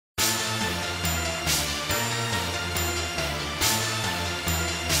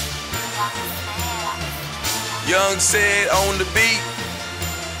Young said on the beat.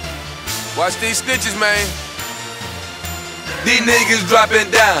 Watch these snitches, man. These niggas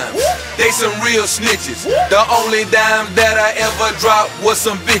dropping dimes, they some real snitches. The only dime that I ever dropped was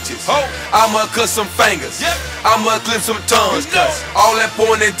some bitches. I'ma cut some fingers, I'ma clip some tongues, cause all that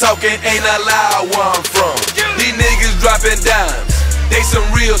pointing and talking ain't allowed where I'm from. These niggas dropping dimes, they some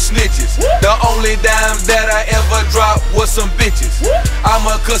real snitches. The only dime that I ever dropped was some bitches.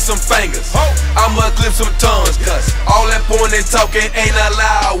 I'ma cut some fingers, I'ma clip some tongues, cause all that pointing and talking ain't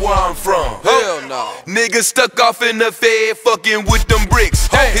allowed where I'm from. Hell no. Niggas stuck off in the Fed fucking with them bricks.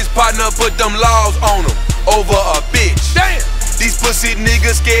 His partner put them laws on him over a bitch. Damn. These pussy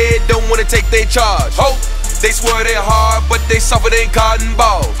niggas scared, don't wanna take their charge. They swear they hard, but they softer than cotton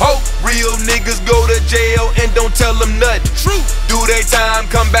balls. Real niggas go to jail and don't tell them nothing. True. Do they time,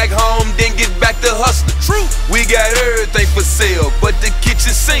 come back home, then get back to hustling. True. We got everything for sale, but the kitchen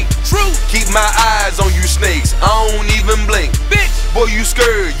sink. True. Keep my eyes on you snakes, I don't even blink. Bitch, boy you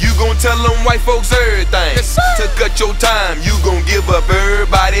scared, you gon' tell them white folks everything. Yes, to cut your time, you gon' give up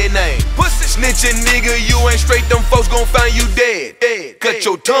everybody's name. Pussy snitching nigga, you ain't straight, them folks gon' find you dead. Cut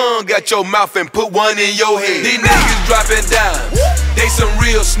your tongue, got your mouth and put one in your head. These niggas dropping dimes, they some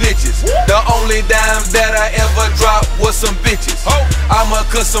real snitches. The only dimes that I ever dropped was some bitches. I'ma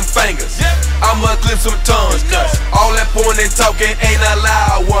cut some fingers, I'ma clip some tongues, cause all that pointing and talking ain't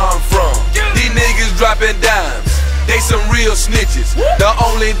allowed where I'm from. These niggas dropping dimes, they some real snitches. The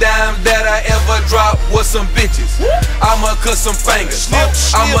only dime that I ever dropped was some bitches. I'ma cut some fingers,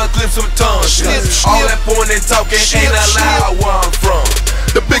 I'ma clip some tongues, cause all that pointing and talking ain't allowed where I'm from.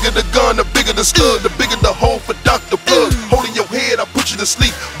 The bigger the gun, the bigger the stud, the bigger the hole for Dr. Blood. Holding your head, I put you to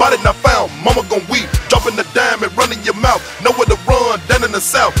sleep. Body not found, mama gon' weep. Dropping the dime and running your mouth. Nowhere to run, down in the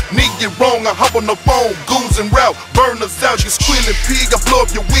south. Need get wrong, I hop on the phone, goons and route. Burn us out, you squealing pig, I blow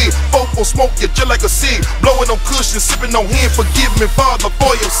up your wig. Fofo smoke you just like a cig. Blowing on cushion, sipping on hand. Forgive me, Father,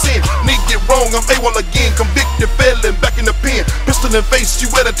 for your sin. Need get wrong, I'm AWOL again. Convicted felon, back in the pen. Pistol in face, you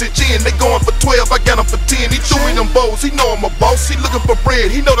at a 10. They going for 12, I got him for 10. He threw me them bows, he know I'm a boss. He looking for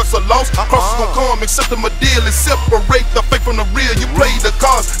bread, he know that's a loss. Crosses gon' come, accept him a deal and separate the fake from the real. You play the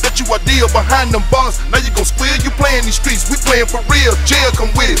cards that you ideal behind them bars. Now you gon' squeal, you playing these streets, we playing for real. Jail come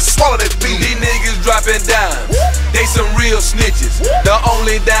with it, swallow that beat. These niggas dropping dimes, they some real snitches. The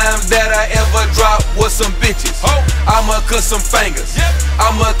only dime that I ever dropped was some bitches. I'ma cut some fingers,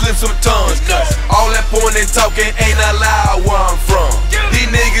 I'ma clip some tongues, cause all that pointing and talking ain't allowed where I'm from. These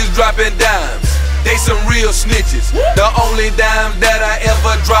niggas dropping dimes, they some real snitches. The only dime that I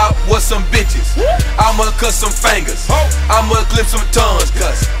ever dropped was some bitches. I'ma cut some fingers, I'ma clip some tongues,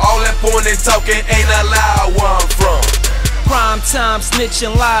 cause all that pointing and talking ain't allowed where I'm from. Prime time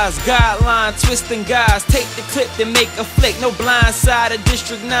snitching lies, guideline twisting guys. Take the clip then make a flick, no blind side of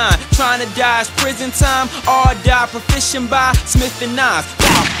District 9. Trying to dodge prison time, or die proficient by Smith and Knives.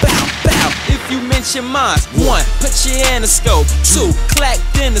 Bow, bow, bow, if you mention mine. 1, put you in a scope. 2, clacked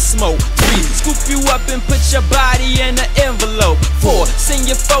in the smoke. 3, scoop you up and put your body in an envelope. 4, send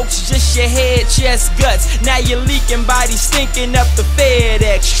your folks just your head, chest, guts. Now you're leaking, body stinking up the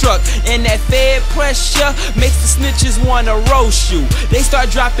FedEx truck. And that Fed pressure makes the snitches wanna roast you. They start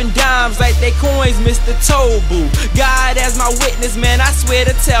dropping dimes like they coins, Mr. Toll Booth. God as my witness, man, I swear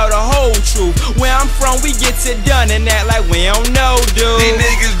to tell the whole truth. Where I'm from, we get it done and act like we don't know, dude. These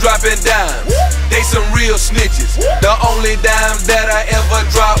niggas dropping dimes, they some real snitches. The only dime that I ever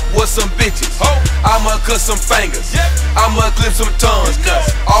dropped was some bitches. I'ma cut some fingers, I'ma clip some tongues, cause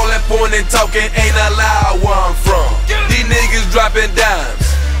all that pointing and talking ain't allowed where I'm from. These niggas dropping dimes,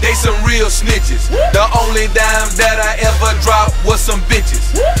 they some real snitches. The only dime that I ever dropped was some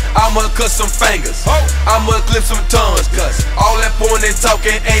bitches. I'ma cut some fingers, I'ma clip some tongues, cause all that pointing and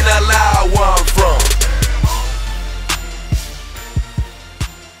talking ain't allowed where I'm from.